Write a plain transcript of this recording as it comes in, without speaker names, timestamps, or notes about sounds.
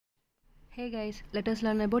Hey guys, let us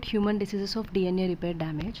learn about human diseases of DNA repair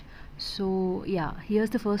damage. So yeah, here's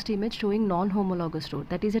the first image showing non-homologous road,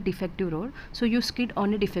 that is a defective road. So you skid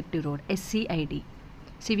on a defective road, SCID,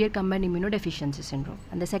 severe combined immunodeficiency syndrome.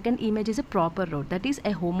 And the second image is a proper road, that is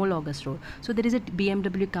a homologous road. So there is a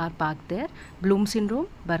BMW car parked there, Bloom syndrome,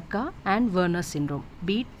 Burka and Werner's syndrome,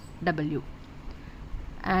 BW.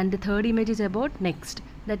 And the third image is about next,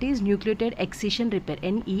 that is nucleotide excision repair,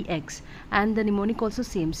 NEX, and the mnemonic also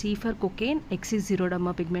same, C for cocaine, X is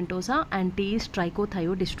xeroderma pigmentosa and T is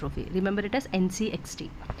trichothiodystrophy. Remember it as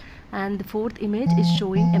NCXT. And the fourth image is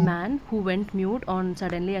showing a man who went mute on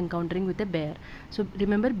suddenly encountering with a bear. So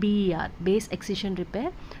remember BER, base excision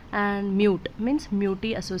repair, and mute means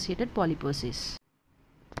muti associated polyposis.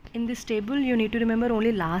 In this table, you need to remember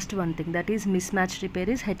only last one thing, that is mismatched repair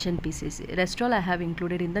is HNPCC. Rest all I have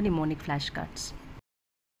included in the mnemonic flashcards.